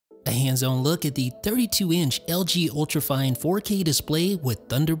hands-on look at the 32-inch LG UltraFine 4K display with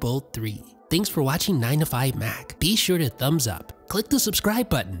Thunderbolt 3. Thanks for watching 9 to 5 Mac. Be sure to thumbs up, click the subscribe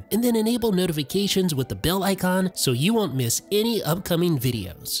button, and then enable notifications with the bell icon so you won't miss any upcoming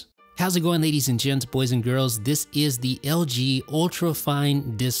videos. How's it going, ladies and gents, boys and girls? This is the LG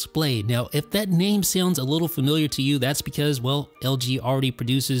UltraFine display. Now, if that name sounds a little familiar to you, that's because, well, LG already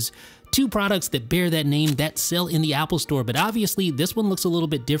produces two products that bear that name that sell in the Apple Store, but obviously this one looks a little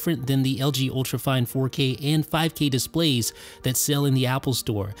bit different than the LG UltraFine 4K and 5K displays that sell in the Apple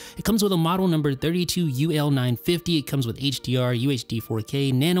Store. It comes with a model number 32UL950. It comes with HDR, UHD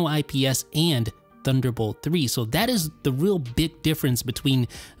 4K, Nano IPS, and Thunderbolt 3. So that is the real big difference between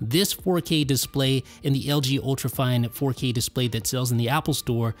this 4K display and the LG UltraFine 4K display that sells in the Apple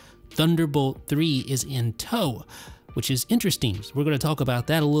Store. Thunderbolt 3 is in tow, which is interesting. So we're going to talk about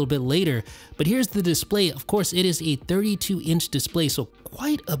that a little bit later. But here's the display. Of course, it is a 32-inch display, so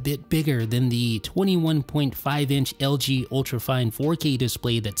quite a bit bigger than the 21.5-inch LG UltraFine 4K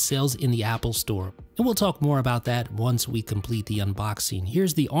display that sells in the Apple Store. And we'll talk more about that once we complete the unboxing.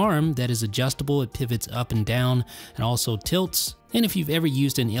 Here's the arm that is adjustable. It pivots up and down and also tilts. And if you've ever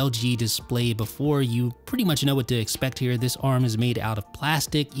used an LG display before, you pretty much know what to expect here. This arm is made out of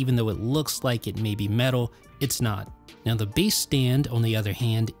plastic. Even though it looks like it may be metal, it's not. Now the base stand, on the other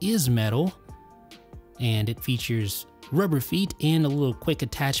hand, is metal, and it features rubber feet and a little quick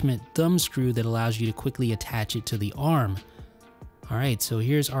attachment thumb screw that allows you to quickly attach it to the arm. Alright, so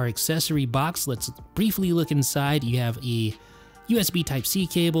here's our accessory box. Let's briefly look inside. You have a USB Type-C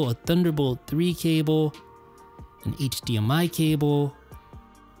cable, a Thunderbolt 3 cable, an HDMI cable,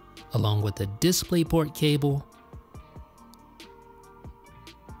 along with a DisplayPort cable.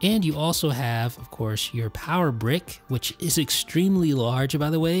 And you also have, of course, your power brick, which is extremely large, by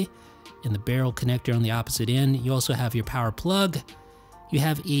the way, and the barrel connector on the opposite end. You also have your power plug. You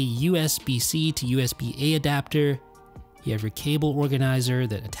have a USB-C to USB-A adapter. You have your cable organizer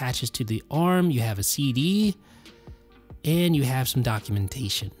that attaches to the arm. You have a CD, and you have some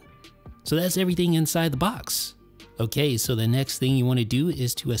documentation. So that's everything inside the box. Okay, so the next thing you want to do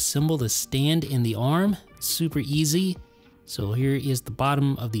is to assemble the stand in the arm. Super easy. So here is the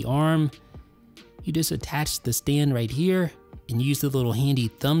bottom of the arm. You just attach the stand right here and use the little handy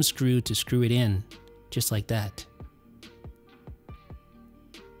thumb screw to screw it in, just like that.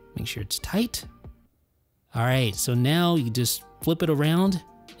 Make sure it's tight. All right, so now you just flip it around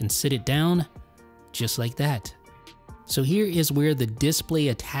and sit it down, just like that. So here is where the display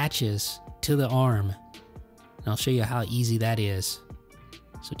attaches to the arm. And I'll show you how easy that is.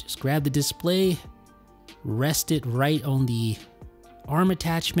 So just grab the display, rest it right on the arm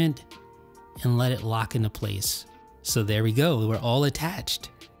attachment, and let it lock into place. So there we go, we're all attached.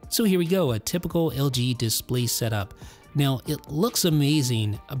 So here we go, a typical LG display setup. Now it looks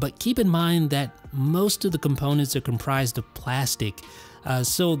amazing, but keep in mind that most of the components are comprised of plastic.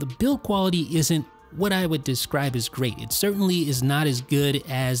 So the build quality isn't what I would describe as great. It certainly is not as good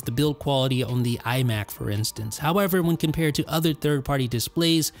as the build quality on the iMac, for instance. However, when compared to other third-party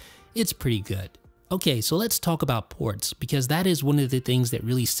displays, it's pretty good. Okay, so let's talk about ports, because that is one of the things that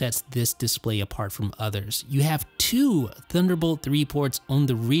really sets this display apart from others. You have two Thunderbolt 3 ports on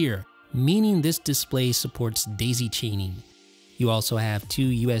the rear, meaning this display supports daisy chaining. You also have two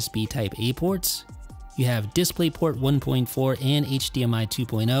USB Type-A ports. You have DisplayPort 1.4 and HDMI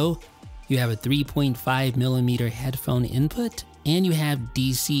 2.0. You have a 3.5mm headphone input, and you have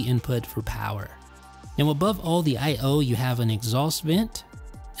DC input for power. Now above all the I/O, you have an exhaust vent.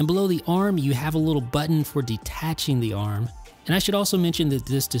 And below the arm, you have a little button for detaching the arm. And I should also mention that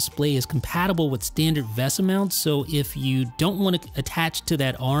this display is compatible with standard VESA mounts, so if you don't want to attach to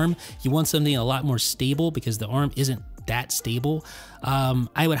that arm, you want something a lot more stable because the arm isn't that stable,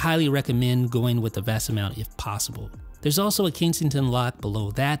 I would highly recommend going with the VESA mount if possible. There's also a Kensington lock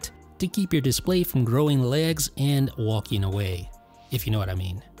below that to keep your display from growing legs and walking away, if you know what I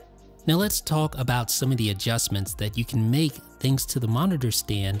mean. Now let's talk about some of the adjustments that you can make thanks to the monitor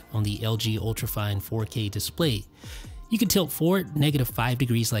stand on the LG UltraFine 4K display. You can tilt forward -5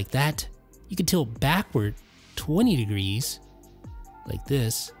 degrees like that. You can tilt backward 20 degrees like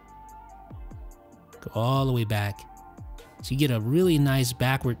this. Go all the way back. So you get a really nice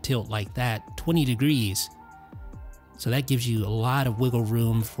backward tilt like that, 20 degrees. So that gives you a lot of wiggle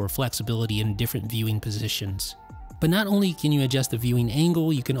room for flexibility in different viewing positions. But not only can you adjust the viewing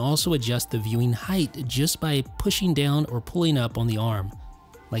angle, you can also adjust the viewing height just by pushing down or pulling up on the arm,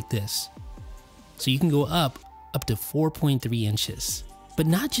 like this. So you can go up to 4.3 inches. But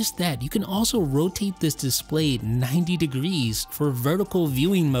not just that, you can also rotate this display 90 degrees for vertical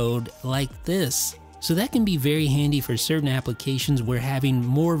viewing mode like this. So that can be very handy for certain applications where having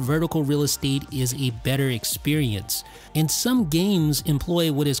more vertical real estate is a better experience. And some games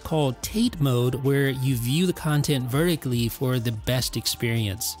employ what is called Tate mode, where you view the content vertically for the best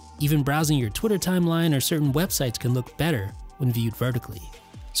experience. Even browsing your Twitter timeline or certain websites can look better when viewed vertically.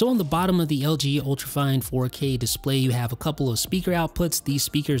 So on the bottom of the LG UltraFine 4K display, you have a couple of speaker outputs. These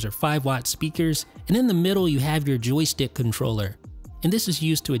speakers are 5-watt speakers, and in the middle you have your joystick controller. And this is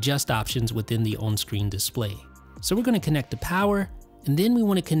used to adjust options within the on-screen display. So we're going to connect the power, and then we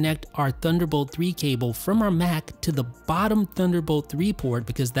want to connect our Thunderbolt 3 cable from our Mac to the bottom Thunderbolt 3 port,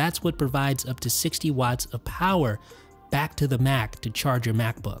 because that's what provides up to 60 watts of power back to the Mac to charge your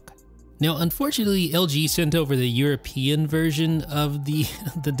MacBook. Now, unfortunately, LG sent over the European version of the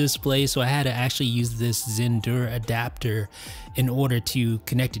display, so I had to actually use this Zendur adapter in order to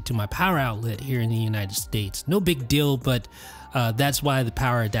connect it to my power outlet here in the United States. No big deal, but that's why the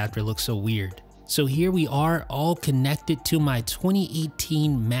power adapter looks so weird. So here we are, all connected to my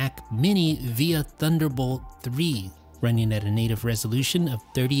 2018 Mac Mini via Thunderbolt 3, running at a native resolution of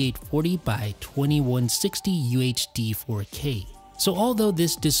 3840 by 2160 UHD 4K. So although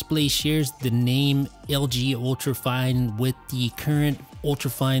this display shares the name LG UltraFine with the current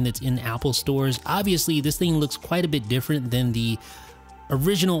UltraFine that's in Apple stores, obviously this thing looks quite a bit different than the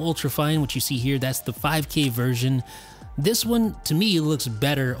original UltraFine, which you see here. That's the 5K version. This one, to me, looks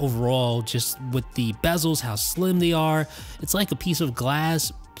better overall, just with the bezels, how slim they are. It's like a piece of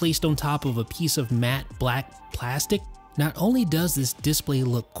glass placed on top of a piece of matte black plastic. Not only does this display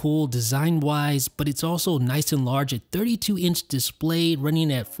look cool design-wise, but it's also nice and large at 32-inch display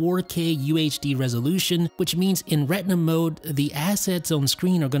running at 4K UHD resolution, which means in Retina mode, the assets on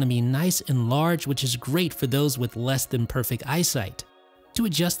screen are going to be nice and large, which is great for those with less than perfect eyesight. To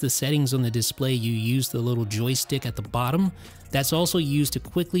adjust the settings on the display, you use the little joystick at the bottom. That's also used to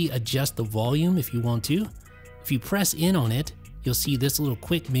quickly adjust the volume if you want to. If you press in on it, you'll see this little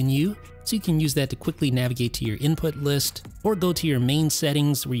quick menu, so you can use that to quickly navigate to your input list, or go to your main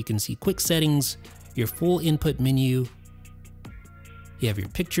settings where you can see quick settings, your full input menu, you have your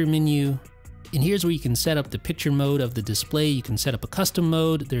picture menu, and here's where you can set up the picture mode of the display. You can set up a custom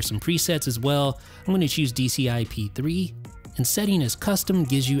mode. There's some presets as well. I'm going to choose DCI-P3, and setting as custom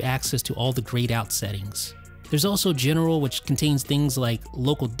gives you access to all the grayed out settings. There's also general, which contains things like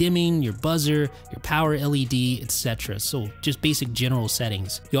local dimming, your buzzer, your power LED, etc. So just basic general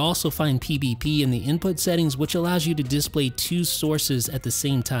settings. You'll also find PBP in the input settings, which allows you to display two sources at the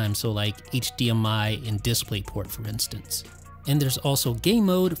same time. So like HDMI and DisplayPort, for instance. And there's also game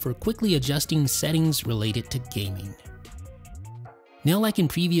mode for quickly adjusting settings related to gaming. Now, like in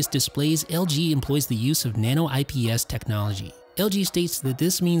previous displays, LG employs the use of nano IPS technology. LG states that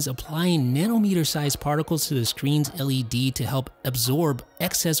this means applying nanometer-sized particles to the screen's LED to help absorb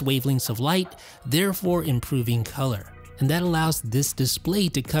excess wavelengths of light, therefore improving color. And that allows this display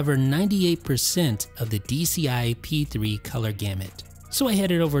to cover 98% of the DCI-P3 color gamut. So I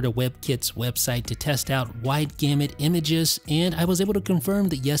headed over to WebKit's website to test out wide gamut images, and I was able to confirm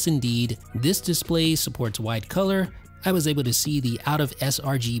that yes indeed, this display supports wide color. I was able to see the out of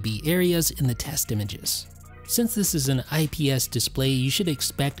sRGB areas in the test images. Since this is an IPS display, you should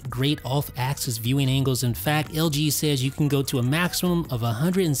expect great off-axis viewing angles. In fact, LG says you can go to a maximum of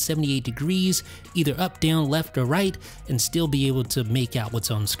 178 degrees, either up, down, left, or right, and still be able to make out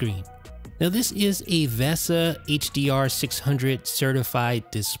what's on screen. Now, this is a VESA HDR 600 certified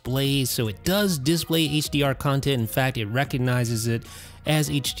display, so it does display HDR content. In fact, it recognizes it as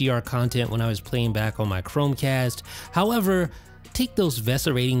HDR content when I was playing back on my Chromecast. However, take those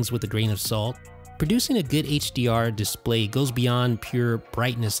VESA ratings with a grain of salt. Producing a good HDR display goes beyond pure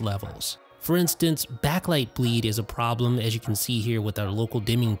brightness levels. For instance, backlight bleed is a problem, as you can see here with our local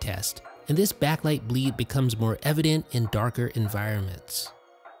dimming test. And this backlight bleed becomes more evident in darker environments.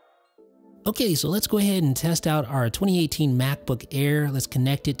 Okay, so let's go ahead and test out our 2018 MacBook Air. Let's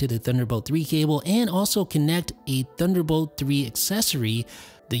connect it to the Thunderbolt 3 cable and also connect a Thunderbolt 3 accessory,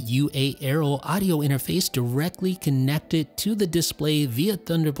 the UA Aero audio interface, directly connected to the display via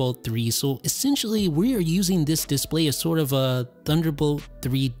Thunderbolt 3. So essentially, we are using this display as sort of a Thunderbolt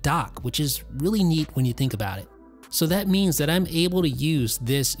 3 dock, which is really neat when you think about it. So that means that I'm able to use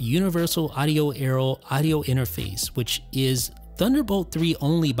this Universal Audio Aero audio interface, which is Thunderbolt 3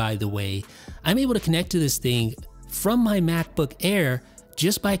 only, by the way. I'm able to connect to this thing from my MacBook Air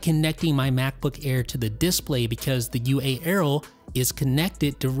just by connecting my MacBook Air to the display, because the UA Aero is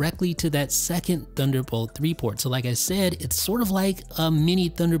connected directly to that second Thunderbolt 3 port. So like I said, it's sort of like a mini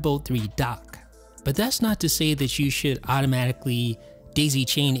Thunderbolt 3 dock. But that's not to say that you should automatically daisy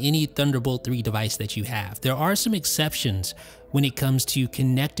chain any Thunderbolt 3 device that you have. There are some exceptions when it comes to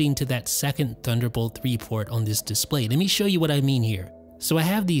connecting to that second Thunderbolt 3 port on this display. Let me show you what I mean here. So I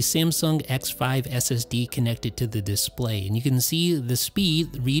have the Samsung X5 SSD connected to the display, and you can see the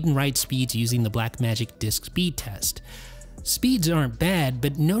speed, read and write speeds using the Blackmagic disk speed test. Speeds aren't bad,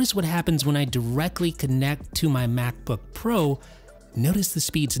 but notice what happens when I directly connect to my MacBook Pro. Notice the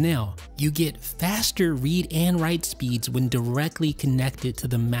speeds now. You get faster read and write speeds when directly connected to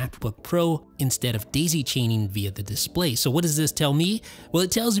the MacBook Pro instead of daisy chaining via the display. So what does this tell me? Well,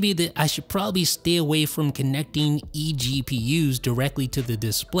 it tells me that I should probably stay away from connecting eGPUs directly to the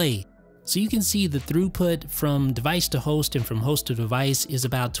display. So you can see the throughput from device to host and from host to device is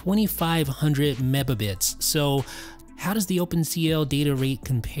about 2500 megabits. So how does the OpenCL data rate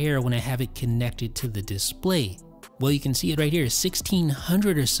compare when I have it connected to the display? Well, you can see it right here,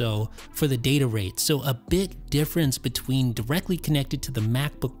 1600 or so for the data rate. So a big difference between directly connected to the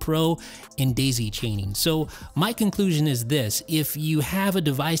MacBook Pro and daisy chaining. So my conclusion is this: if you have a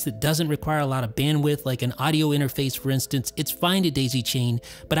device that doesn't require a lot of bandwidth, like an audio interface, for instance, it's fine to daisy chain,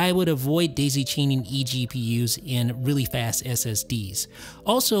 but I would avoid daisy chaining eGPUs and really fast SSDs.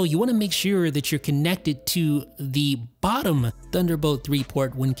 Also, you want to make sure that you're connected to the bottom Thunderbolt 3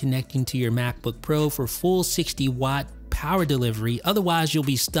 port when connecting to your MacBook Pro for full 60-watt power delivery. Otherwise, you'll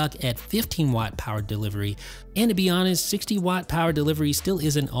be stuck at 15-watt power delivery. And to be honest, 60-watt power delivery still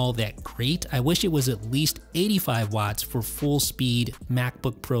isn't all that great. I wish it was at least 85 watts for full speed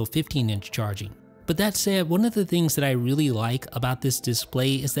MacBook Pro 15-inch charging. But that said, one of the things that I really like about this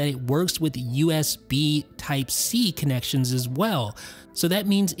display is that it works with USB Type-C connections as well. So that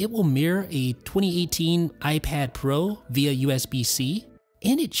means it will mirror a 2018 iPad Pro via USB-C,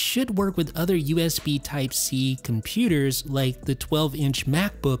 and it should work with other USB Type-C computers like the 12-inch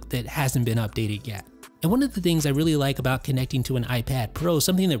MacBook that hasn't been updated yet. And one of the things I really like about connecting to an iPad Pro,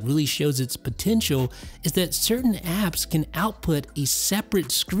 something that really shows its potential, is that certain apps can output a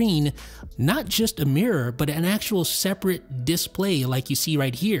separate screen, not just a mirror, but an actual separate display like you see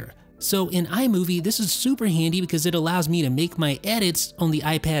right here. So in iMovie, this is super handy because it allows me to make my edits on the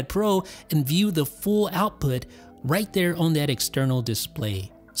iPad Pro and view the full output right there on that external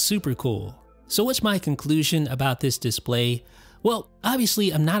display. Super cool. So what's my conclusion about this display? Well,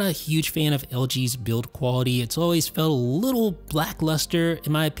 obviously I'm not a huge fan of LG's build quality. It's always felt a little lackluster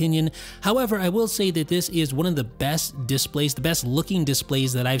in my opinion. However, I will say that this is one of the best displays, the best looking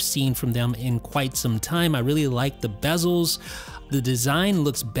displays that I've seen from them in quite some time. I really like the bezels. The design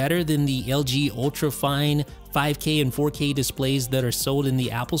looks better than the LG UltraFine 5K and 4K displays that are sold in the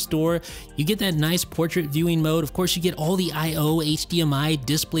Apple Store. You get that nice portrait viewing mode. Of course, you get all the I/O, HDMI,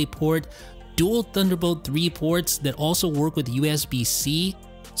 DisplayPort, dual Thunderbolt 3 ports that also work with USB-C.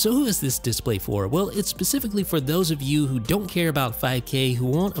 So who is this display for? Well, it's specifically for those of you who don't care about 5K, who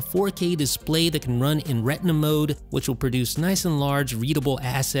want a 4K display that can run in Retina mode, which will produce nice and large readable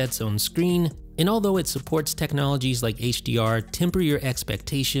assets on screen. And although it supports technologies like HDR, temper your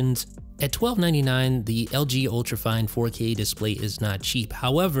expectations. At $1299, the LG UltraFine 4K display is not cheap.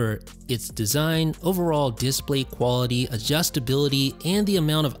 However, its design, overall display quality, adjustability, and the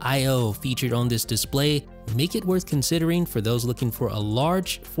amount of I/O featured on this display make it worth considering for those looking for a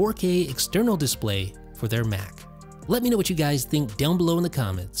large 4K external display for their Mac. Let me know what you guys think down below in the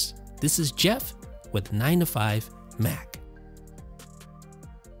comments. This is Jeff with 9to5 Mac.